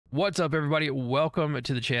What's up, everybody? Welcome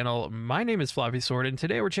to the channel. My name is FloppySword, and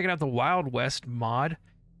today we're checking out the Wild West mod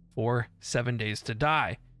for 7 Days to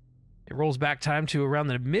Die. It rolls back time to around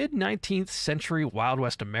the mid-19th century Wild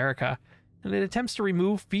West America, and it attempts to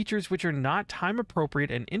remove features which are not time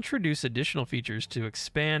appropriate and introduce additional features to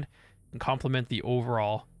expand and complement the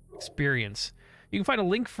overall experience. You can find a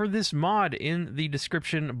link for this mod in the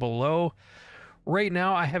description below. Right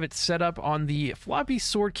now, I have it set up on the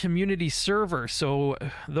FloppySword community server. So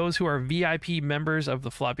those who are VIP members of the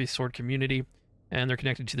FloppySword community and they're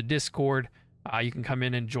connected to the Discord, you can come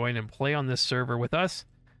in and join and play on this server with us.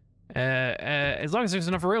 As long as there's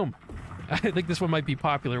enough room. I think this one might be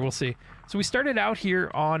popular. We'll see. So we started out here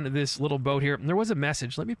on this little boat here, and there was a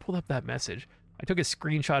message. Let me pull up that message. I took a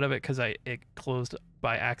screenshot of it because it closed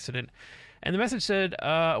by accident. And the message said,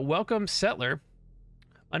 welcome, settler.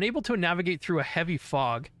 Unable to navigate through a heavy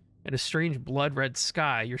fog and a strange blood-red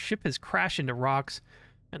sky, your ship has crashed into rocks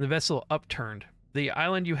and the vessel upturned. The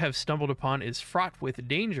island you have stumbled upon is fraught with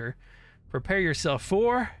danger. Prepare yourself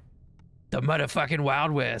for the motherfucking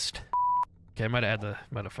Wild West. Okay, I might add the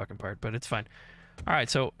motherfucking part, but it's fine. All right,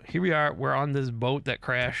 so here we are. We're on this boat that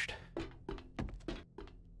crashed.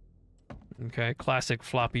 Okay, classic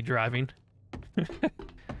floppy driving.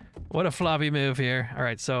 What a floppy move here. All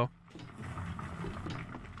right, so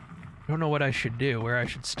I don't know what I should do, where I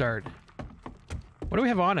should start. What do we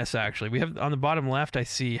have on us, actually? We have, on the bottom left, I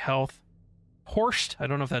see health. Horst, I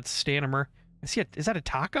don't know if that's stamina. I see is that a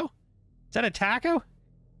taco? Is that a taco?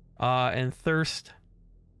 And thirst.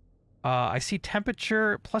 I see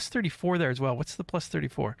temperature, plus 34 there as well. What's the plus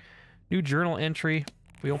 34? New journal entry.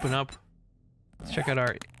 We open up. Let's check out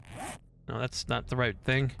our... No, that's not the right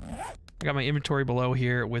thing. I got my inventory below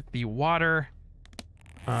here with the water.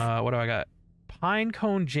 What do I got? Pine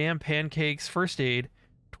cone jam pancakes, first aid,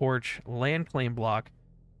 torch, land claim block,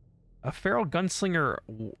 a feral gunslinger,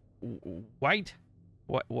 wit,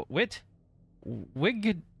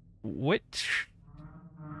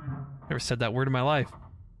 never said that word in my life.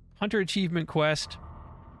 Hunter achievement quest,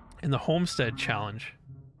 and the homestead challenge.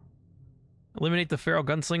 Eliminate the feral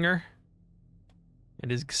gunslinger and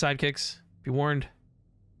his sidekicks. Be warned,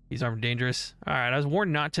 he's armed and dangerous. All right, I was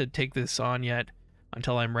warned not to take this on yet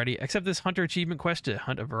until I'm ready. Accept this hunter achievement quest to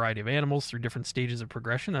hunt a variety of animals through different stages of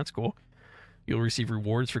progression. That's cool. You'll receive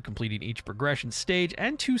rewards for completing each progression stage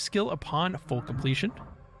and 2 skill upon full completion.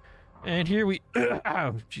 And here we...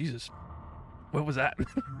 oh, Jesus. What was that?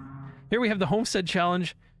 Here we have the Homestead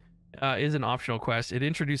Challenge. Is an optional quest. It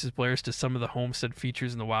introduces players to some of the homestead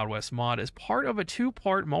features in the Wild West mod as part of a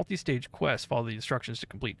 2-part multi-stage quest. Follow the instructions to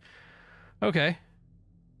complete. Okay.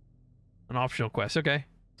 An optional quest. Okay.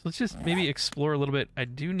 So let's just maybe explore a little bit. I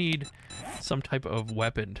do need some type of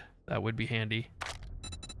weapon. That would be handy.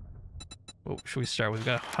 Oh, should we start? We've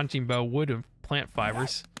got a hunting bow, wood, and plant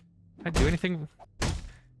fibers. Can I do anything?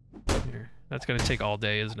 Here. That's going to take all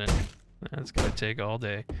day, isn't it? That's going to take all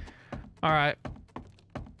day. All right.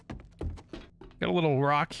 Got a little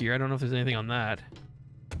rock here. I don't know if there's anything on that.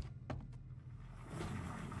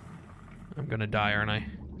 I'm going to die, aren't I?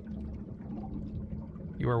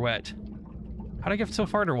 You are wet. How'd I get so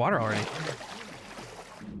far underwater already?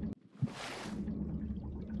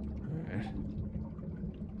 Alright.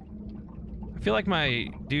 I feel like my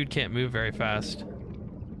dude can't move very fast.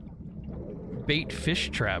 Bait fish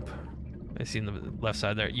trap. I see in the left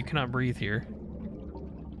side there. You cannot breathe here.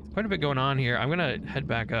 Quite a bit going on here. I'm gonna head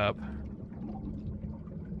back up.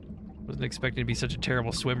 Wasn't expecting to be such a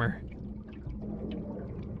terrible swimmer.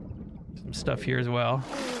 Some stuff here as well.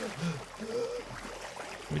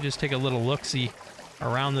 Let me just take a little look-see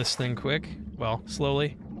around this thing quick. Well,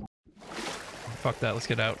 slowly. Fuck that, let's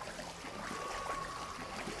get out.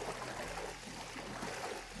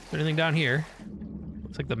 Is there anything down here?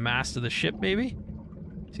 Looks like the mast of the ship, maybe?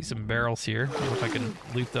 See some barrels here. I don't know if I can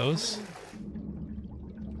loot those.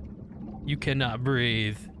 You cannot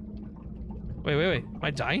breathe. Wait. Am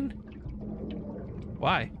I dying?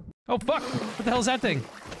 Why? Oh, fuck! What the hell is that thing?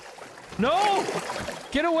 No!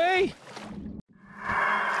 Get away!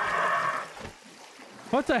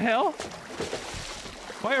 What the hell?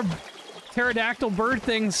 Why are pterodactyl bird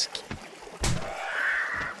things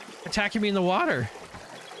attacking me in the water?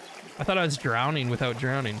 I thought I was drowning without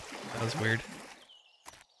drowning. That was weird.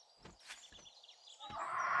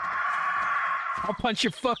 I'll punch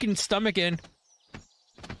your fucking stomach in.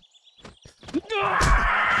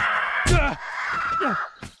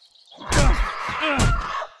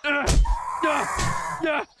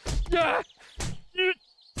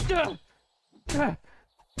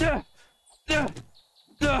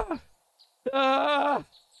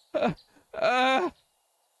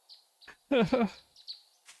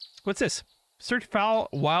 What's this? Search foul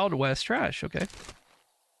Wild West trash. Okay.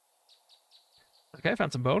 Okay, I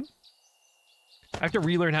found some bone. I have to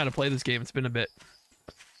relearn how to play this game. It's been a bit.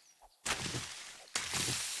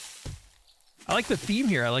 I like the theme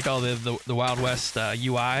here. I like all the Wild West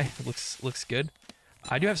UI. It looks good.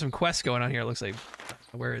 I do have some quests going on here. It looks like,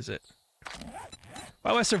 where is it?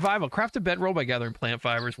 Wild West Survival. Craft a bedroll by gathering plant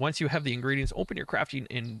fibers. Once you have the ingredients, open your crafting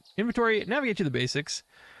in inventory. Navigate to the basics.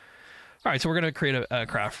 All right, so we're gonna create a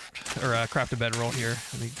craft a bedroll here.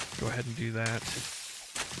 Let me go ahead and do that.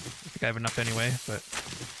 I think I have enough anyway, but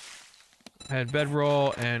I had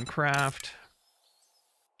bedroll and craft.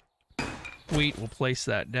 Wheat. We'll place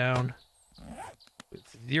that down with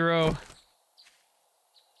 0.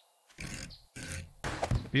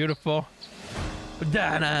 Beautiful.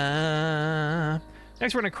 Da-da!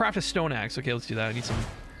 Next, we're gonna craft a stone axe. Okay, let's do that. I need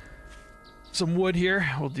some wood here.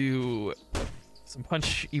 We'll do some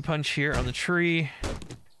punch here on the tree.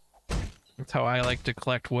 That's how I like to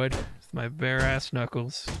collect wood, with my bare ass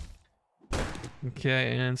knuckles.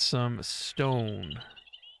 Okay, and some stone.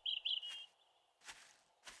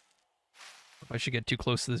 If I should get too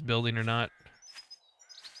close to this building or not.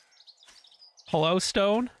 Hello,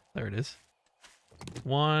 stone? There it is.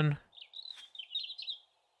 1.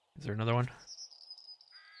 Is there another one?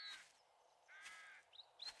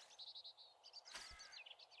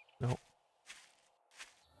 Nope.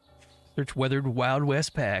 Search weathered Wild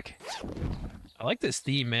West pack. I like this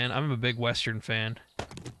theme, man. I'm a big Western fan.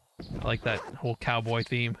 I like that whole cowboy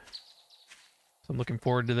theme. So I'm looking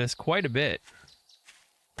forward to this quite a bit.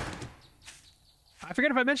 I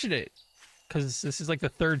forget if I mentioned it, because this is like the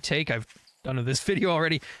 3rd take I've done of this video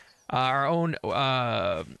already. Our own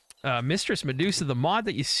Mistress Medusa, the mod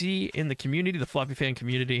that you see in the community, the Floppy fan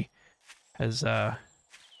community, has done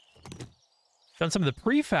some of the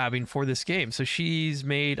prefabbing for this game. So she's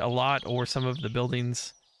made a lot or some of the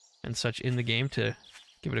buildings and such in the game to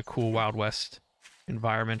give it a cool Wild West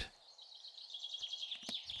environment,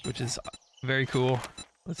 which is very cool.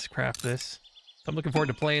 Let's craft this. I'm looking forward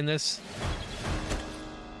to playing this.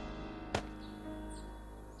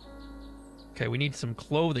 Okay, we need some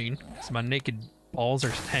clothing. So my naked balls are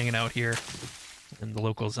just hanging out here, and the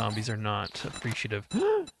local zombies are not appreciative.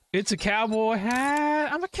 It's a cowboy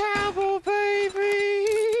hat! I'm a cowboy, baby!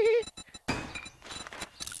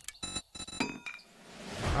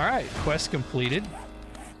 Alright, quest completed.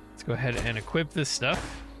 Let's go ahead and equip this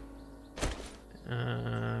stuff.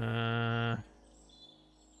 Where?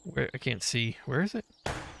 I can't see. Where is it?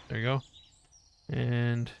 There you go.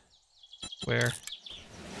 And where?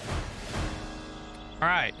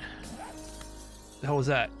 Alright. The hell was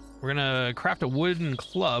that? We're gonna craft a wooden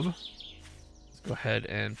club. Let's go ahead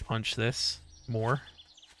and punch this more.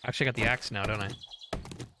 Actually, I got the axe now, don't I?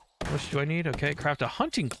 How much do I need? Okay, craft a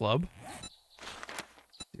hunting club.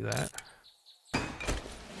 Do that.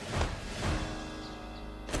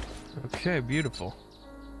 Okay, beautiful.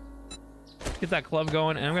 Get that club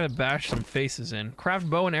going, and I'm gonna bash some faces in. Craft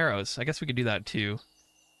bow and arrows. I guess we could do that too,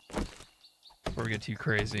 before we get too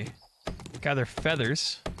crazy. Gather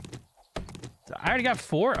feathers. I already got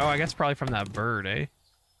 4? Oh, I guess probably from that bird, eh?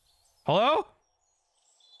 Hello?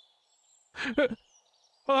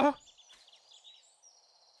 Hello?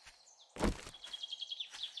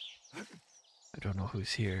 I don't know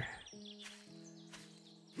who's here.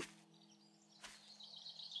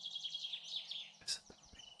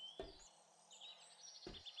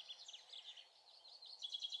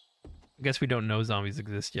 I guess we don't know zombies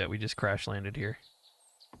exist yet. We just crash landed here.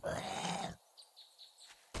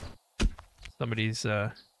 Somebody's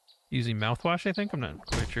using mouthwash, I think. I'm not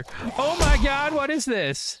quite sure. Oh my god, what is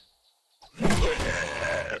this?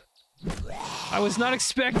 I was not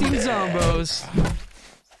expecting zombos.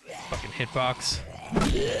 Fucking hitbox.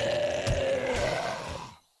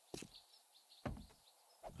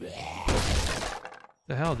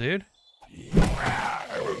 The hell, dude?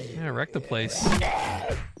 Yeah, wreck the place.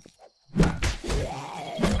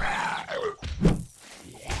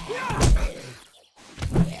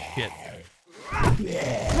 Shit.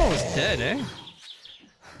 I'm almost dead, eh?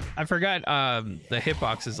 I forgot the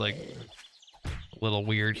hitbox is like a little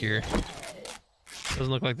weird here. Doesn't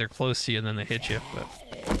look like they're close to you and then they hit you, but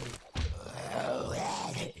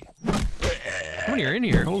how many are in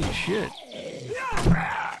here? Holy shit.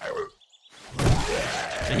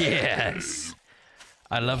 Yes.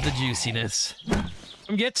 I love the juiciness.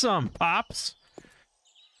 Come get some, Pops.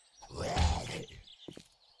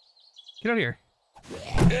 Get out here.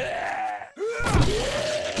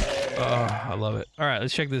 Oh, I love it. All right,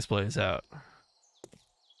 let's check this place out.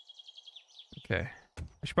 Okay.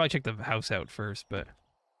 I should probably check the house out first, but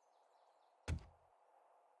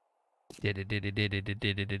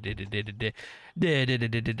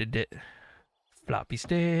Floppy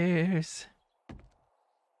stairs.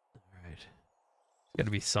 Alright.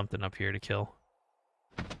 Gotta be something up here to kill.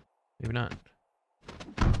 Maybe not.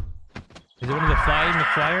 Is it one of the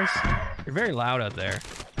flyers? You're very loud out there.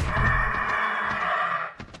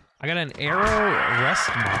 I got an arrow rest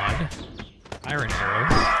mod. Iron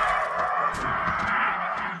arrows.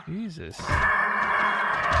 Jesus.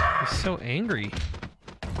 He's so angry.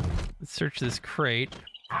 Let's search this crate.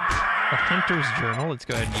 A hunter's journal. Let's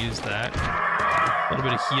go ahead and use that. A little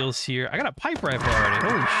bit of heals here. I got a pipe rifle already.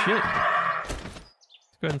 Holy shit.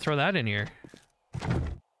 Let's go ahead and throw that in here.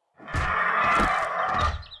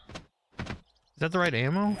 Is that the right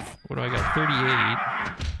ammo? What do I got? 38.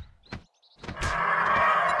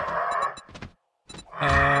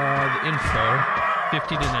 The info.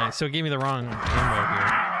 50 to 9. So it gave me the wrong ammo here.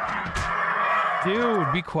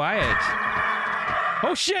 Dude, be quiet.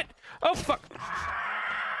 Oh shit! Oh fuck!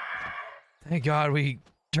 Thank God we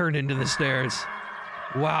turned into the stairs.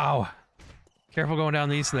 Wow. Careful going down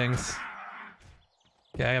these things.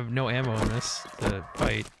 Okay, I have no ammo in this to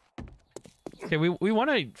fight. Okay, we want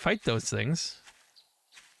to fight those things.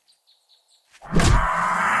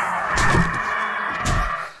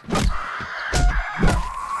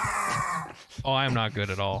 Oh, I am not good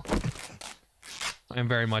at all. I am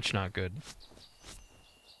very much not good.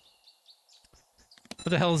 What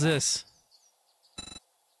the hell is this?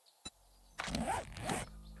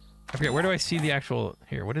 I forget, where do I see the actual...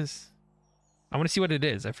 Here, what is... I want to see what it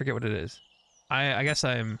is. I forget what it is. I guess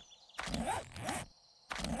I'm... I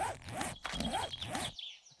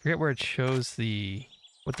forget where it shows the...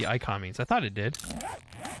 what the icon means. I thought it did.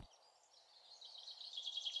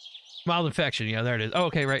 Mild infection. Yeah, there it is. Oh,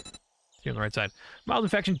 okay, right. Here on the right side. Mild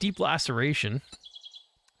infection, deep laceration,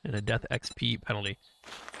 and a death XP penalty.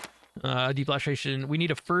 Deep laceration. We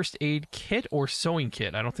need a first aid kit or sewing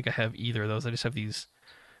kit. I don't think I have either of those. I just have these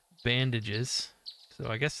bandages. So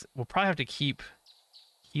I guess we'll probably have to keep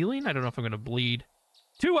healing. I don't know if I'm going to bleed.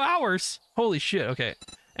 2 hours? Holy shit. Okay.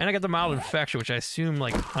 And I got the mild infection, which I assume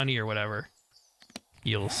like honey or whatever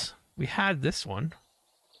heals. We had this one.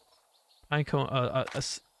 I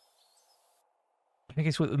think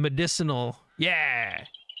it's with medicinal. Yeah.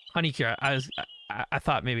 Honey cure. I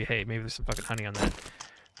thought maybe, hey, maybe there's some fucking honey on that.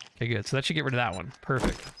 Okay, good. So that should get rid of that one.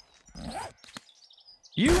 Perfect.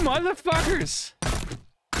 You motherfuckers!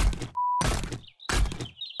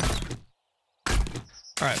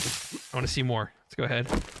 Alright. I want to see more. Let's go ahead.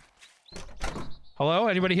 Hello?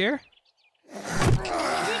 Anybody here?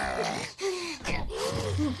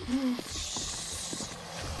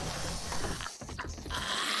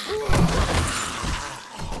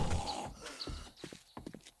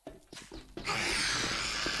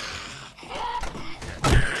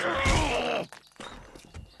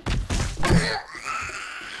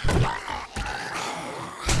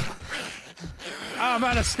 I'm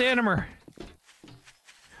out of stamina.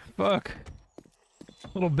 Fuck.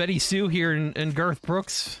 Little Betty Sue here in Garth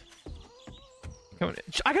Brooks.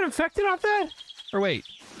 I got infected off that? Or wait.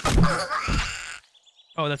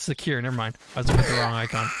 Oh, that's the cure. Never mind. I was looking at the wrong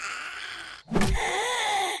icon.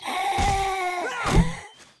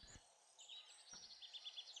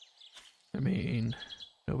 I mean,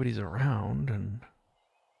 nobody's around, and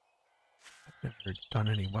I've never done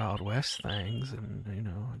any Wild West things, and, you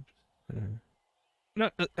know... No,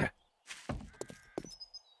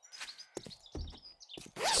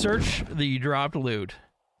 search the dropped loot.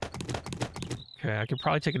 Okay, I could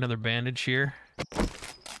probably take another bandage here.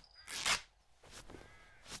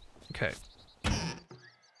 Okay. See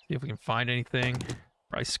if we can find anything.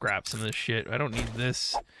 Probably scrap some of this shit. I don't need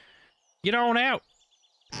this. Get on out!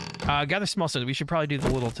 Gather small stones. We should probably do the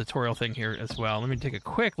little tutorial thing here as well. Let me take a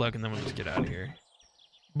quick look and then we'll just get out of here.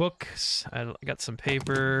 Books. I got some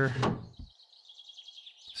paper.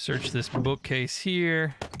 Search this bookcase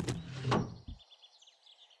here.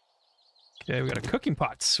 Okay, we got a cooking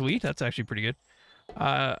pot. Sweet, that's actually pretty good.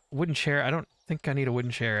 Wooden chair. I don't think I need a wooden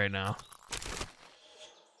chair right now.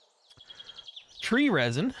 Tree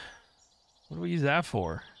resin. What do we use that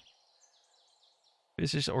for?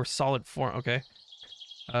 It's just, or solid form. Okay.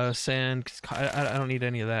 Sand. I don't need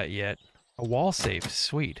any of that yet. A wall safe.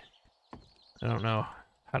 Sweet. I don't know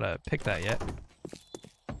how to pick that yet.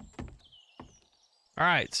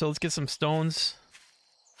 Alright, so let's get some stones.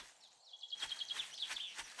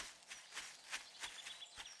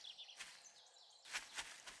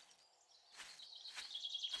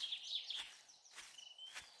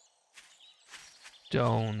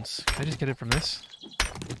 Stones. Can I just get it from this?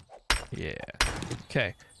 Yeah.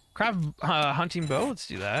 Okay. Crab hunting bow. Let's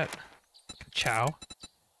do that. Chow.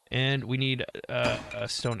 And we need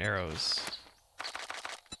stone arrows.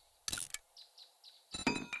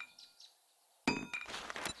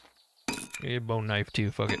 A bone knife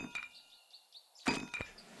too, fuck it.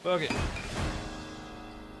 Fuck it.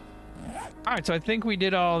 Alright, so I think we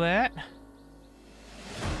did all that.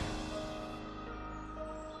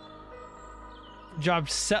 Job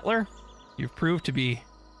settler. You've proved to be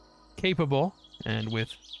capable and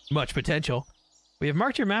with much potential. We have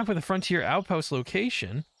marked your map with a frontier outpost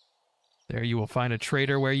location. There you will find a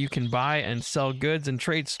trader where you can buy and sell goods and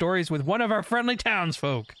trade stories with one of our friendly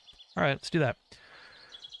townsfolk. Alright, let's do that.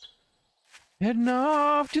 Heading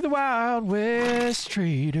off to the Wild West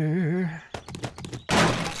Trader.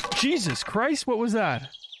 Jesus Christ, what was that?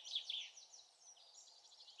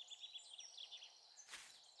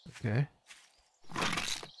 Okay.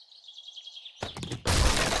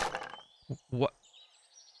 What?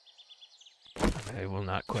 I will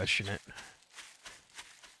not question it.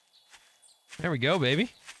 There we go,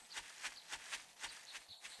 baby.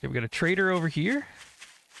 Okay, we got a trader over here.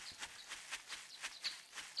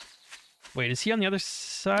 Wait, is he on the other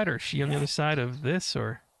side, or is she on the other side of this,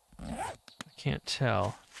 or? I can't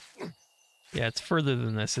tell. Yeah, it's further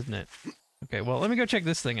than this, isn't it? Okay, well, let me go check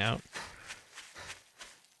this thing out.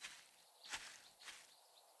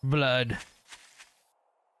 Blood.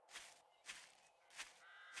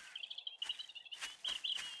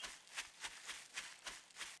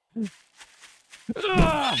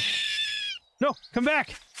 Ugh! No, come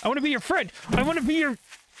back! I want to be your friend! I want to be your...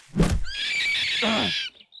 Ugh.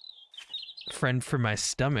 Friend for my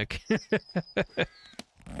stomach. Wait,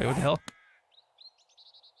 what the hell?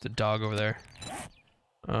 It's a dog over there.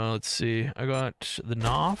 Let's see. I got the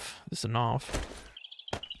Knopf. This is a Knopf.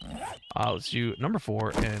 Let's do number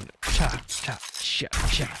 4 and cha cha cha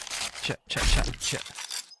cha cha cha cha cha cha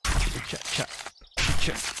cha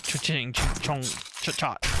cha ching chong cha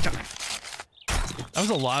cha cha. That was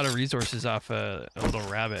a lot of resources off a little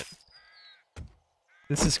rabbit.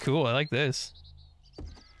 This is cool. I like this.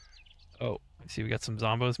 Oh, I see we got some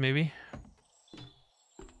zombos maybe.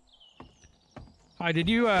 Hi, did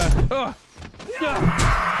you oh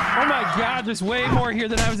my god, there's way more here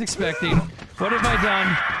than I was expecting. What have I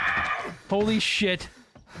done? Holy shit.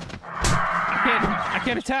 I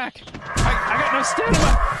can't attack. I got no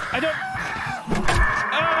stamina. I don't.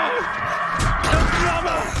 Oh!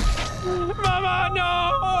 Mama, no!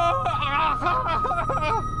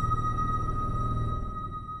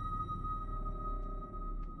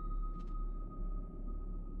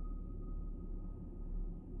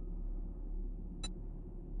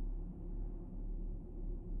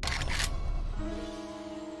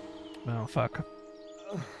 Oh, fuck.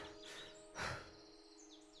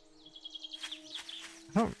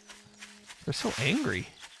 They're so angry.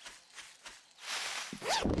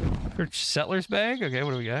 Settler's bag? Okay,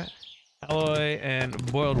 what do we got? Alloy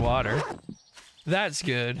and boiled water. That's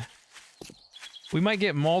good. We might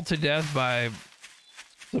get mauled to death by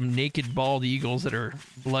some naked bald eagles that are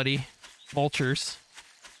bloody vultures.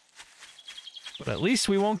 But at least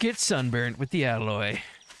we won't get sunburnt with the alloy.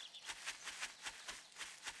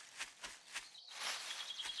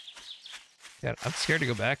 Yeah, I'm scared to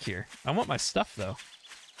go back here. I want my stuff, though.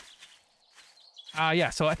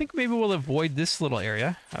 Yeah, so I think maybe we'll avoid this little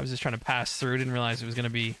area. I was just trying to pass through. Didn't realize it was going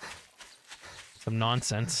to be some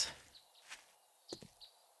nonsense.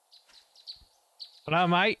 But I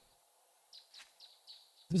might.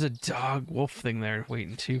 There's a dog wolf thing there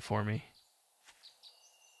waiting too for me.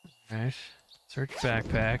 Alright. Search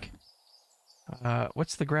backpack.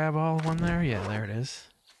 What's the grab all one there? Yeah, there it is.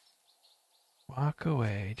 Walk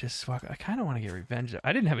away. Just walk. I kind of want to get revenge.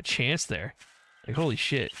 I didn't have a chance there. Like, holy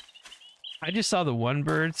shit. I just saw the one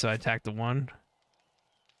bird, so I attacked the one.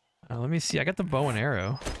 Let me see. I got the bow and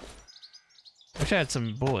arrow. Wish I had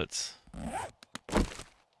some bullets. Can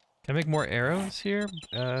I make more arrows here?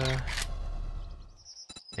 Nah.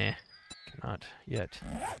 Cannot yet.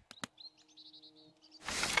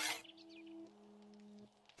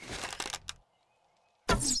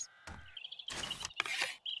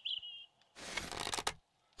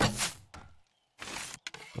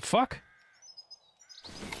 The fuck?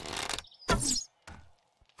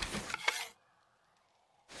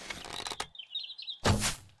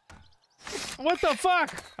 What the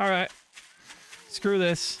fuck? Alright. Screw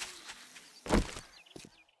this. What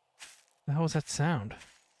the hell was that sound?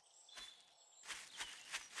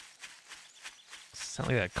 Sound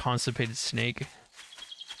like that constipated snake.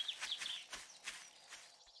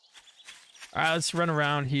 Alright, let's run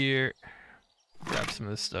around here. Grab some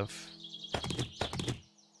of this stuff.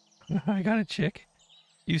 I got a chick.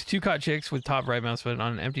 Use 2 caught chicks with top right mouse button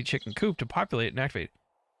on an empty chicken coop to populate and activate.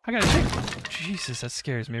 I gotta check. Jesus, that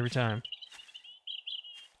scares me every time.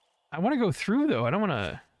 I want to go through, though. I don't want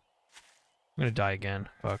to... I'm gonna die again.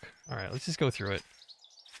 Fuck. Alright, let's just go through it.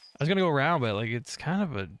 I was gonna go around, but, like, it's kind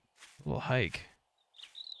of a little hike.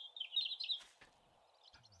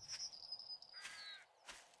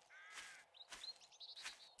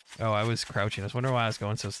 Oh, I was crouching. I was wondering why I was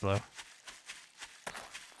going so slow.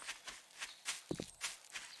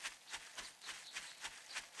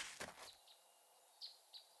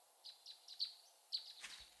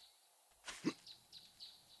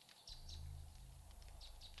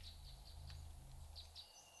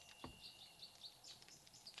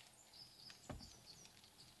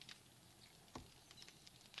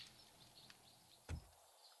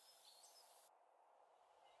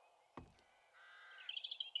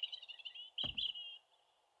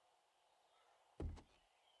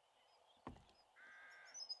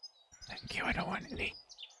 Thank you, I don't want any.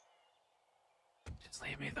 Just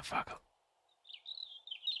leave me the fuck up.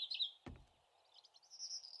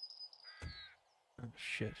 Oh,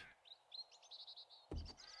 shit.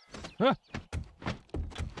 Ah!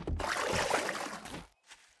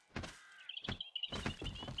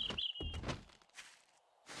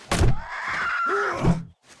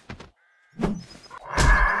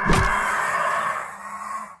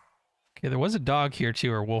 Okay, there was a dog here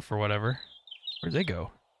too, or a wolf or whatever. Where'd they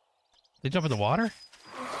go? They jump in the water?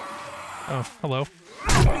 Oh, hello.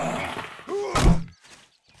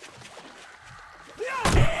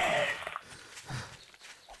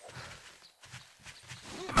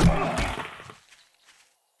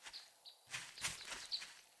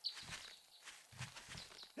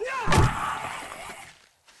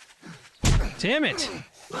 Damn it!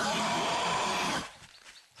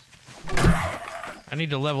 I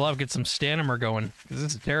need to level up, get some stamina going, because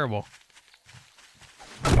this is terrible.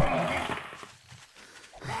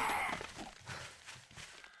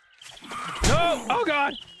 No! Oh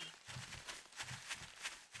god!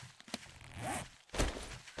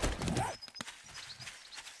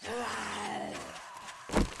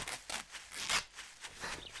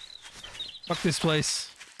 Fuck this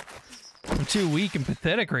place. I'm too weak and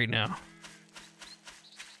pathetic right now.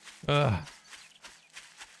 Ugh.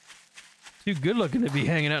 Too good looking to be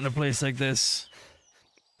hanging out in a place like this.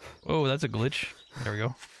 Oh, that's a glitch. There we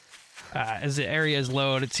go. As the area is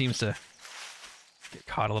low, it seems to get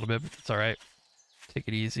caught a little bit, but it's alright. Take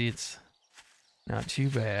it easy. It's not too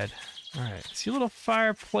bad. Alright. See a little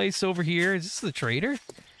fireplace over here. Is this the trader?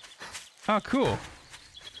 Oh, cool.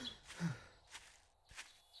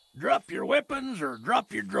 Drop your weapons or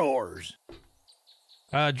drop your drawers.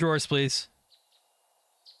 Drawers, please.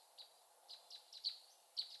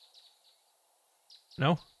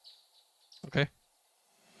 No? Okay.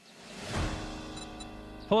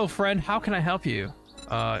 Hello, friend. How can I help you?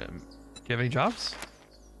 Do you have any jobs?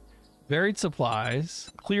 Varied supplies.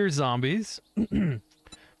 Clear zombies. Varied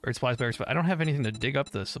supplies, varied supplies. I don't have anything to dig up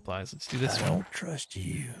the supplies. Let's do this I one. don't trust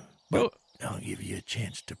you, but I'll give you a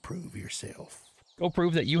chance to prove yourself. Go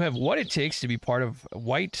prove that you have what it takes to be part of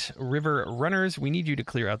White River Runners. We need you to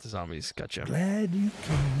clear out the zombies. Gotcha. Glad you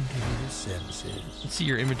came to your senses. Let's see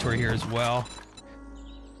your inventory here as well.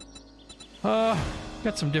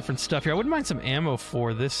 Got some different stuff here. I wouldn't mind some ammo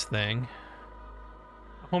for this thing.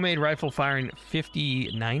 Homemade rifle firing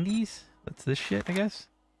 50-90s? That's this shit, I guess?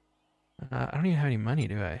 I don't even have any money,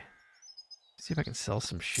 do I? Let's see if I can sell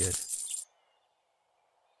some shit.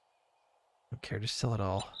 Don't care, just sell it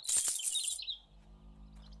all.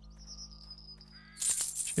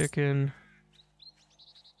 Chicken.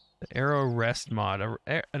 The arrow rest mod.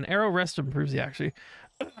 An arrow rest improves the actually.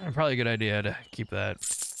 Probably a good idea to keep that.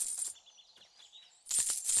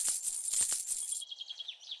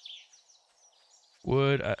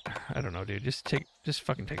 Wood, I don't know, dude. Just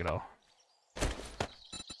fucking take it all. How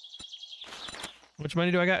much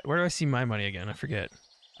money do I got? Where do I see my money again? I forget.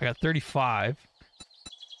 I got 35.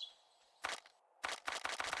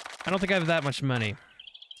 I don't think I have that much money.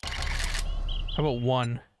 How about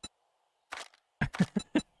one?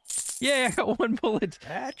 Yeah, I got one bullet.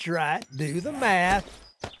 That's right. Do the math.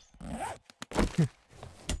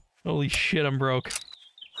 Holy shit, I'm broke.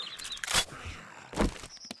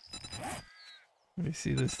 Let me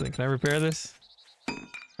see this thing. Can I repair this?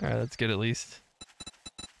 Alright, that's good at least.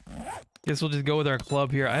 Guess we'll just go with our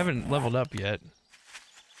club here. I haven't leveled up yet.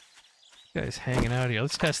 This guy's hanging out here.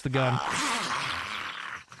 Let's test the gun.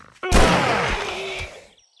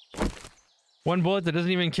 One bullet that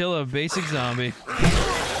doesn't even kill a basic zombie.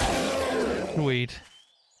 Sweet.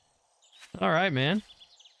 Alright, man.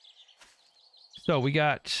 So, we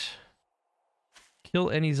got...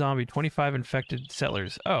 Kill any zombie, 25 infected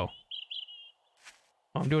settlers. Oh.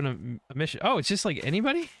 Oh, I'm doing a mission. Oh, it's just like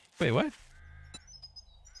anybody? Wait, what?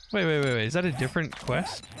 Wait. Is that a different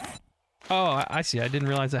quest? Oh, I see. I didn't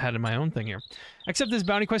realize I had my own thing here. Accept this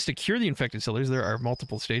bounty quest to cure the infected cellars. There are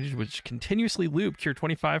multiple stages which continuously loop. Cure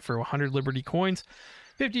 25 for 100 Liberty coins,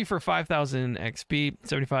 50 for 5,000 XP,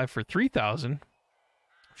 75 for 3,000.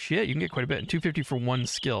 Shit, you can get quite a bit. And 250 for 1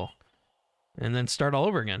 skill. And then start all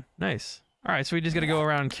over again. Nice. All right, so we just got to go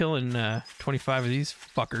around killing 25 of these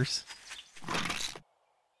fuckers.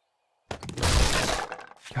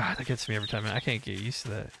 God, that gets me every time. I can't get used to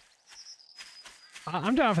that.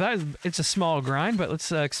 I'm down for that. It's a small grind, but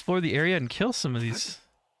let's explore the area and kill some of these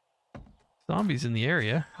zombies in the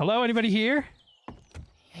area. Hello, anybody here?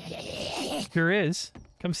 There is.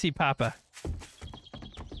 Come see Papa.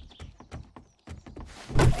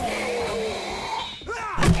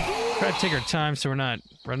 Try to take our time so we're not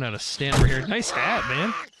running out of stamina here. Nice hat,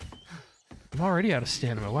 man. I'm already out of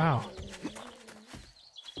stamina. Wow.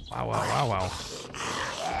 Wow.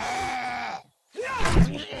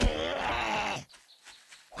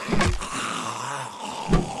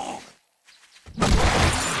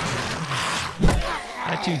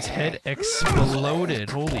 That dude's head exploded.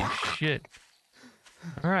 Holy shit.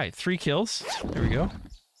 Alright, 3 kills. There we go.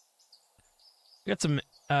 We got some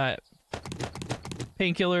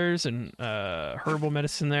painkillers and herbal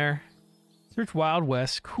medicine there. Search Wild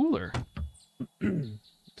West Cooler. Let's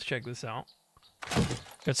check this out.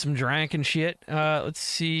 Got some drink and shit. Let's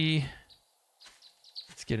see.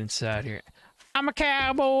 Let's get inside here. I'm a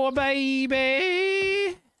cowboy,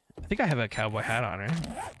 baby. I think I have a cowboy hat on, right?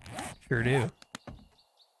 Sure do.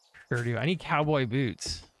 I need cowboy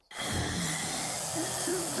boots.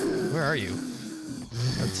 Where are you?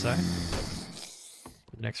 Outside?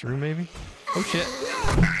 Next room, maybe? Oh, shit.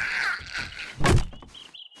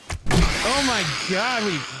 Oh my god,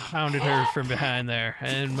 we pounded her from behind there.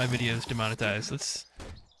 And my video's demonetized. Let's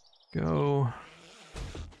go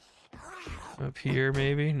up here,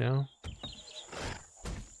 maybe? No.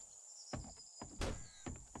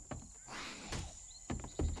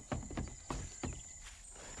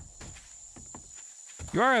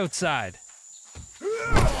 You are outside.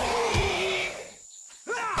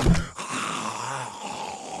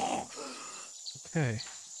 Okay.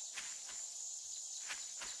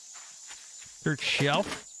 Search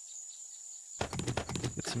shelf.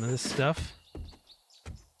 Get some of this stuff.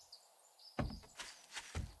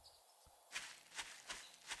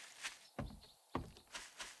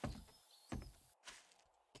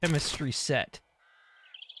 Chemistry set.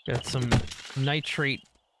 Got some nitrate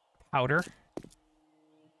powder.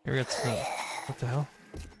 Here we got some. What the hell?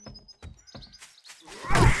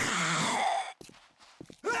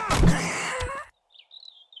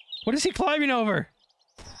 What is he climbing over?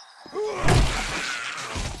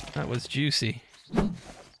 That was juicy.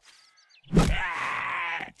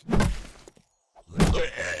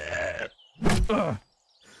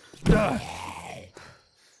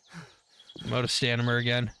 I'm out of stamina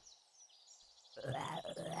again.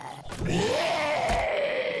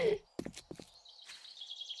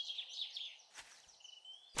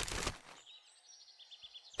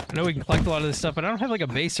 I know we can collect a lot of this stuff, but I don't have like a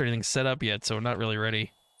base or anything set up yet, so I'm not really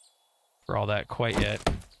ready for all that quite yet.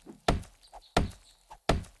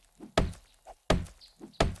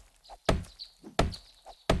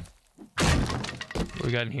 What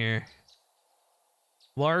we got in here?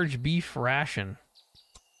 Large beef ration.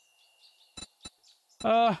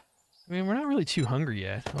 I mean, we're not really too hungry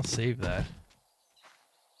yet. I'll save that.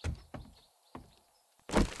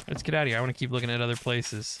 Let's get out of here. I want to keep looking at other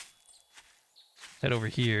places. Head over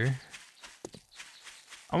here.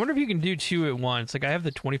 I wonder if you can do 2 at once. Like, I have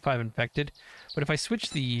the 25 infected, but if I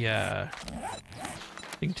switch the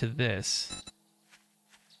thing to this.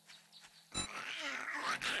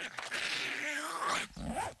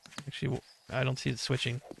 Actually, I don't see it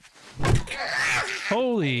switching.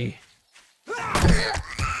 Holy.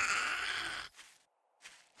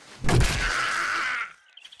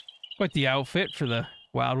 Quite the outfit for the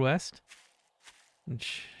Wild West. And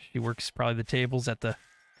she works probably the tables at the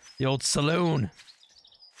old saloon.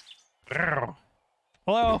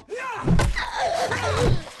 Hello.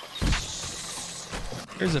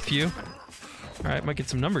 There's a few. All right, might get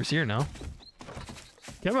some numbers here now.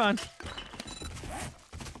 Come on.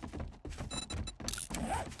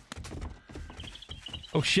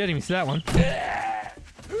 Oh shit, he missed that one.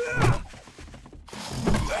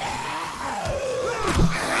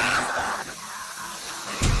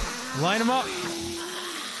 Line them up.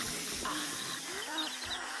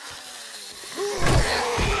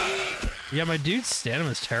 Yeah, my dude's stamina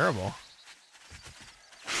is terrible.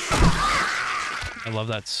 I love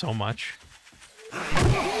that so much.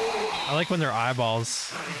 I like when their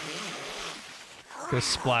eyeballs go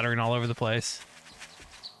splattering all over the place.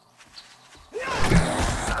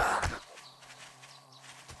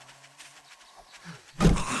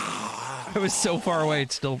 I was so far away,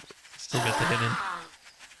 it still got the hit in.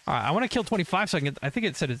 All right, I want to kill 25 so I can get, I think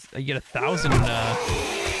it said you get 1,000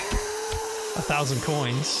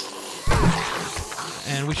 coins.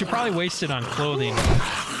 And we should probably waste it on clothing.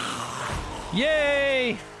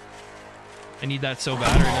 Yay! I need that so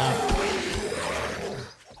bad right now.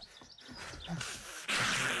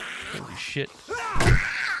 Holy shit.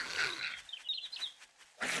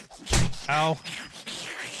 Ow.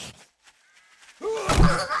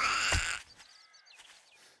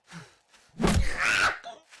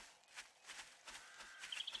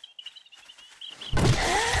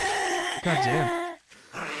 God damn.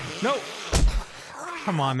 No!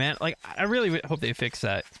 Come on, man. Like, I really hope they fix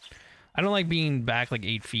that. I don't like being back like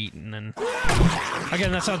 8 feet and then...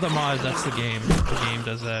 Again, that's not the mod, that's the game. The game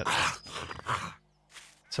does that.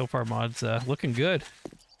 So far, mod's looking good.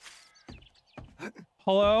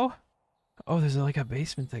 Hello? Oh, there's like a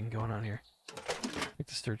basement thing going on here. Like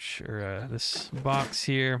the search, or this box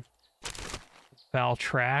here. Foul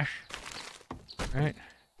trash. Alright.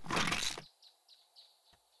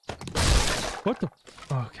 What the?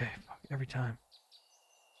 Oh, okay, fuck, every time.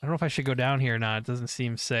 I don't know if I should go down here or not. It doesn't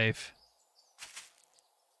seem safe.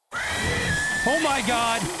 Oh my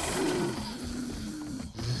god!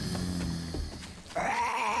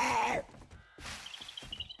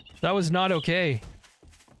 That was not okay.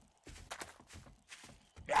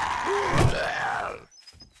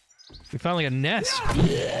 We found like a nest.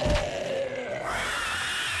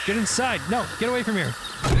 Get inside. No, get away from here.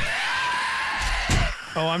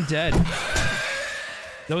 Oh, I'm dead.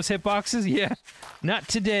 Those hitboxes? Yeah. Not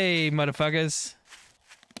today, motherfuckers.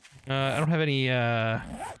 I don't have any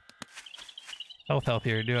health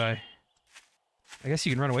here, do I? I guess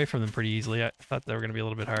you can run away from them pretty easily. I thought they were going to be a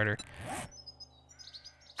little bit harder.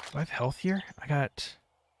 Do I have health here? I got...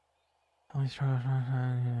 And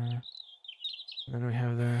then we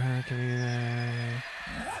have the...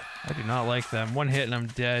 I do not like them. One hit and I'm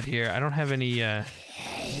dead here. I don't have any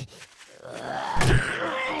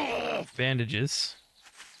bandages.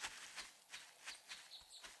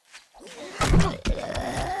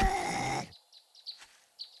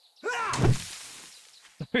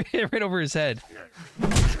 Right over his head.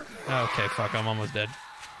 Okay, fuck, I'm almost dead.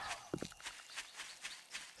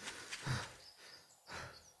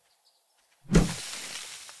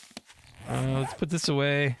 Let's put this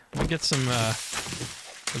away. Let me get some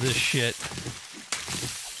of this shit.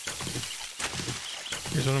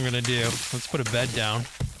 Here's what I'm gonna do. Let's put a bed down.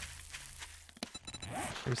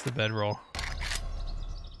 Here's the bedroll.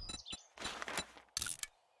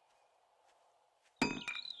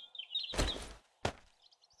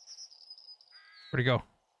 Where'd it go?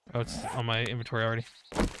 Oh, it's on my inventory already.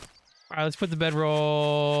 Alright, let's put the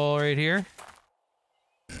bedroll right here.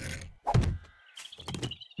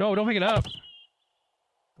 No, don't pick it up.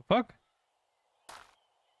 The fuck?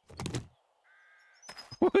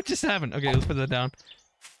 What just happened? Okay, let's put that down.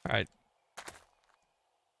 Alright.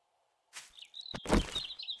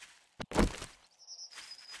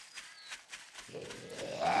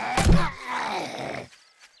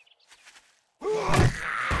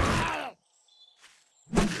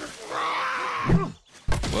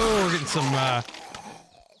 Whoa, we're getting some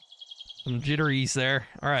jitteries there.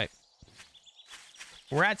 Alright.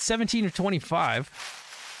 We're at 17 of 25.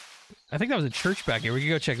 I think that was a church back here. We could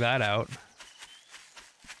go check that out.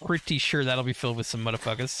 Pretty sure that'll be filled with some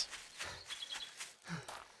motherfuckers.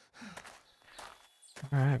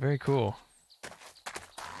 Alright, very cool.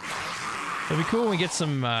 It'll be cool when we get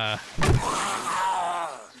some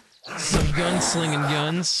gunslinging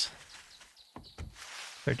guns.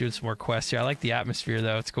 Start doing some more quests here. I like the atmosphere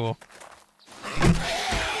though, it's cool.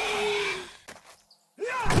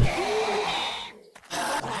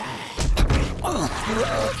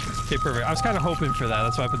 Okay, perfect. I was kind of hoping for that.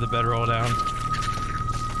 That's why I put the bedroll down.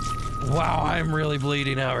 Wow, I'm really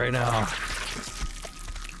bleeding out right now.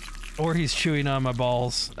 Or he's chewing on my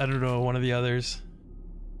balls. I don't know, one of the others.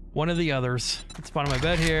 One of the others. Let's spawn on my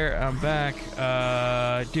bed here. I'm back.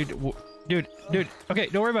 Dude. Okay,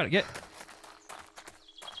 don't worry about it. Get.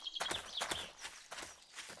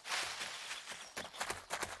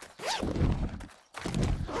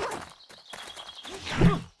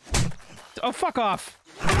 Oh, fuck off.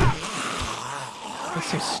 That's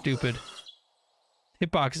so stupid.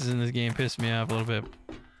 Hitboxes in this game piss me off a little bit.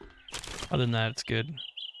 Other than that, it's good.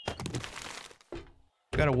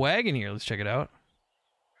 Got a wagon here. Let's check it out.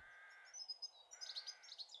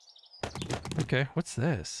 Okay, what's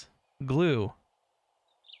this? Glue.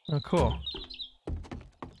 Oh, cool.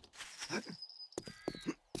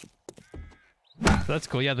 So that's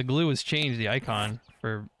cool. Yeah, the glue has changed the icon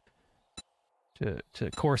for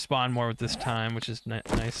to correspond more with this time, which is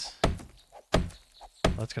nice. Oh,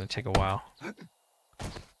 that's gonna take a while. Is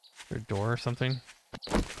there a door or something?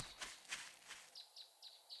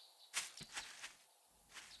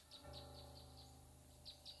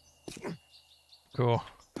 Cool.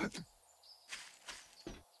 Is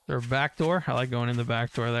there a back door? I like going in the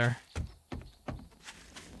back door there.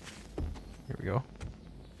 Here we go.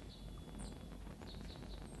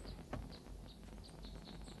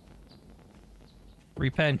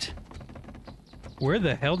 Repent. Where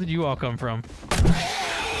the hell did you all come from?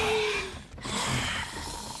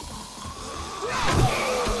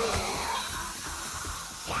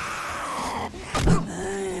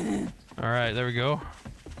 Alright, there we go.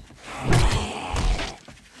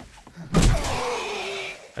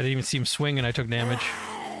 I didn't even see him swing and I took damage.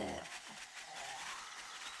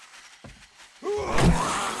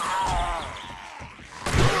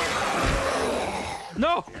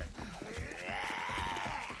 No!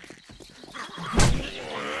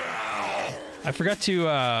 I forgot to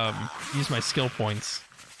use my skill points.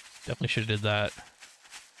 Definitely should have did that.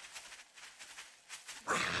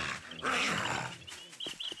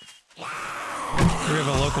 We have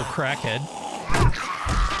a local crackhead.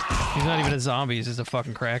 He's not even a zombie, he's just a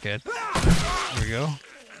fucking crackhead. There we go.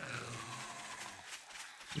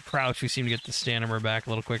 You crouch, we seem to get the stamina back a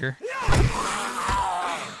little quicker.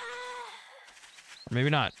 Or maybe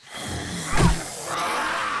not.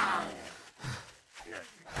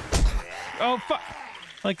 Oh, fuck!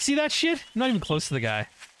 Like, see that shit? I'm not even close to the guy.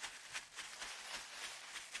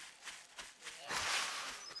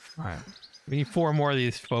 Alright. We need 4 more of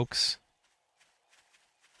these folks.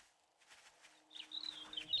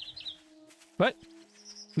 What?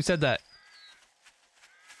 Who said that?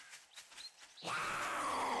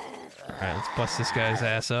 Alright, let's bust this guy's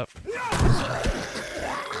ass up.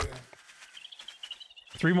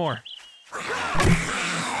 3 more.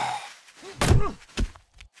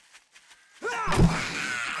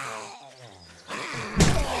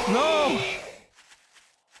 No!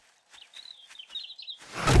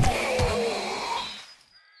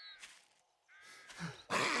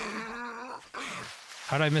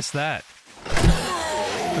 How'd I miss that?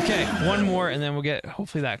 Okay, 1 more and then we'll get,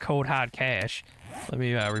 hopefully, that cold hard cash. Let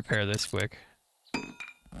me repair this quick.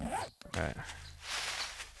 Alright.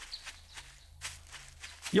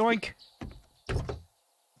 Yoink!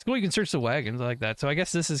 It's cool you can search the wagons like that. So I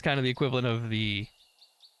guess this is kind of the equivalent of the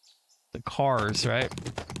cars, right?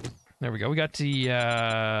 There we go. We got the,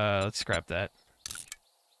 let's scrap that.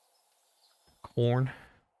 Corn.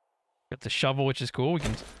 Got the shovel, which is cool. We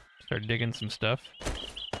can start digging some stuff.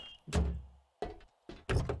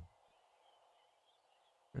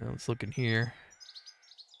 Now let's look in here.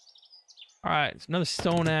 Alright, it's another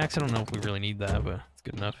stone axe. I don't know if we really need that, but it's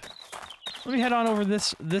good enough. Let me head on over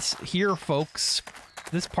this here, folks.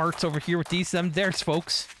 This part's over here with there's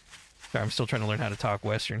folks. Sorry, I'm still trying to learn how to talk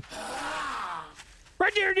Western.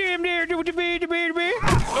 Right there, damn there, do what you be.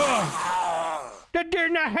 That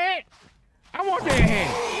there's not hat. I want that hat.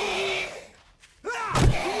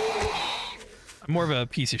 I'm more of a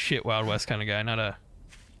piece of shit Wild West kind of guy, not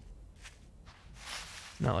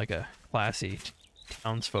like a classy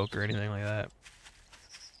townsfolk or anything like that.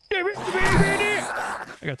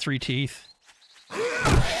 I got 3 teeth.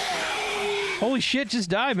 Holy shit, just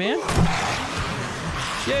die, man.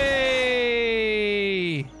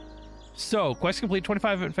 Yay! So, quest complete,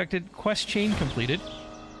 25 infected, quest chain completed.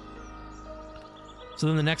 So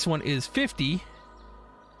then the next one is 50.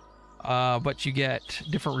 But you get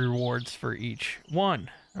different rewards for each one.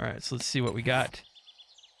 Alright, so let's see what we got.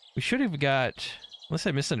 We should have got, unless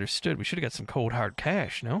I misunderstood, we should have got some cold hard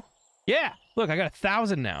cash, no? Yeah! Look, I got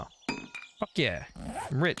 1,000 now. Fuck yeah.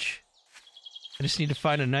 I'm rich. I just need to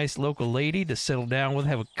find a nice local lady to settle down with,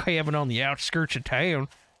 have a cabin on the outskirts of town.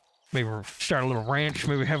 Maybe start a little ranch,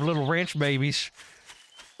 maybe have little ranch babies.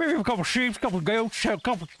 Maybe have a couple sheep, a couple goats, have a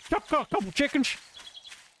couple chickens.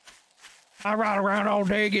 I ride around all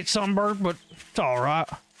day, get sunburned, but it's alright.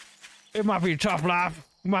 It might be a tough life.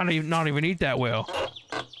 We might not even eat that well.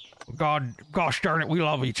 Gosh darn it, we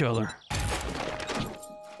love each other.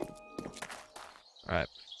 Alright.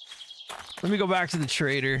 Let me go back to the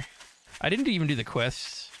trader. I didn't even do the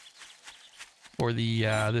quests for the,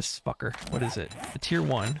 this fucker. What is it? The tier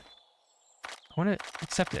 1. I want to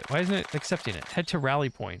accept it. Why isn't it accepting it? Head to rally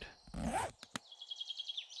point.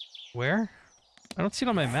 Where? I don't see it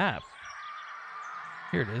on my map.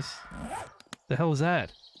 Here it is. The hell is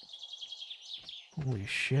that? Holy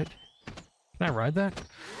shit. Can I ride that?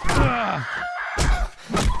 Ah!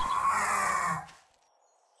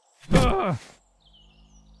 Ugh.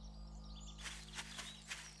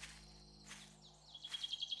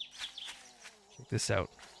 Check this out.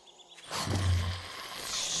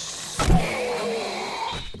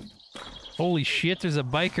 Holy shit, there's a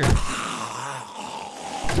biker.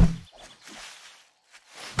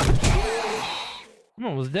 I'm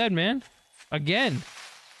almost dead, man. Again.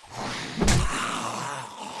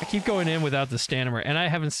 I keep going in without the stamina, and I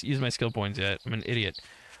haven't used my skill points yet. I'm an idiot.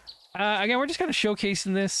 Again, we're just kind of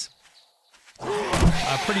showcasing this.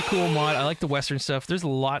 Pretty cool mod. I like the Western stuff. There's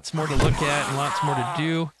lots more to look at and lots more to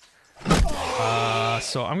do.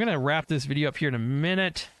 So I'm going to wrap this video up here in a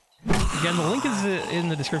minute. Again, the link is in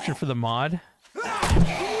the description for the mod.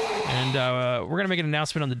 And we're going to make an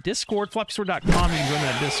announcement on the Discord, FloppySword.com. You can join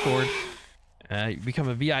that Discord. You become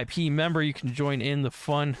a VIP member. You can join in the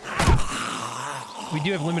fun. We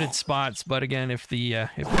do have limited spots, but again, if there's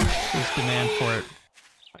demand for it,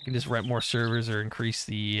 I can just rent more servers or increase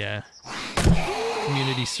the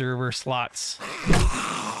community server slots.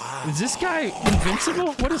 Is this guy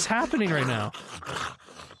invincible? What is happening right now?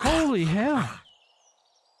 Holy hell.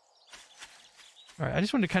 Alright, I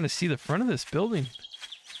just wanted to kind of see the front of this building.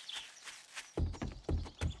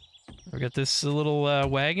 We got this little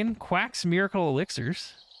wagon. Quack's Miracle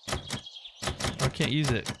Elixirs. I can't use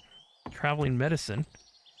it. Traveling medicine.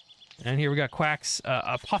 And here we got Quack's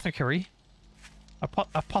apothecary.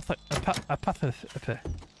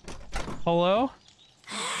 Hello?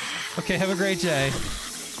 Okay, have a great day.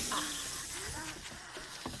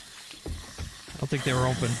 I don't think they were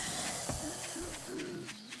open.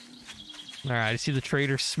 Alright, I see the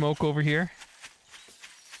trader smoke over here.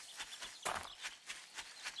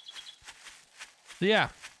 So yeah,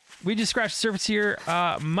 we just scratched the surface here.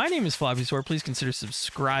 My name is FloppySword. Please consider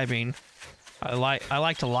subscribing. I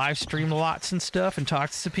like to live stream lots and stuff and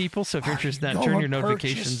talk to people. So if you're interested in that, turn your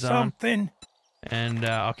notifications on. And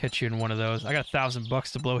I'll catch you in one of those. I got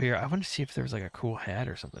 $1,000 to blow here. I want to see if there's like a cool hat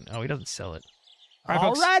or something. Oh, he doesn't sell it. All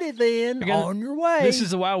right, Alrighty then, again, on your way. This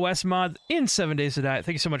is the Wild West mod in 7 Days to Die.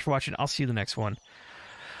 Thank you so much for watching. I'll see you in the next one.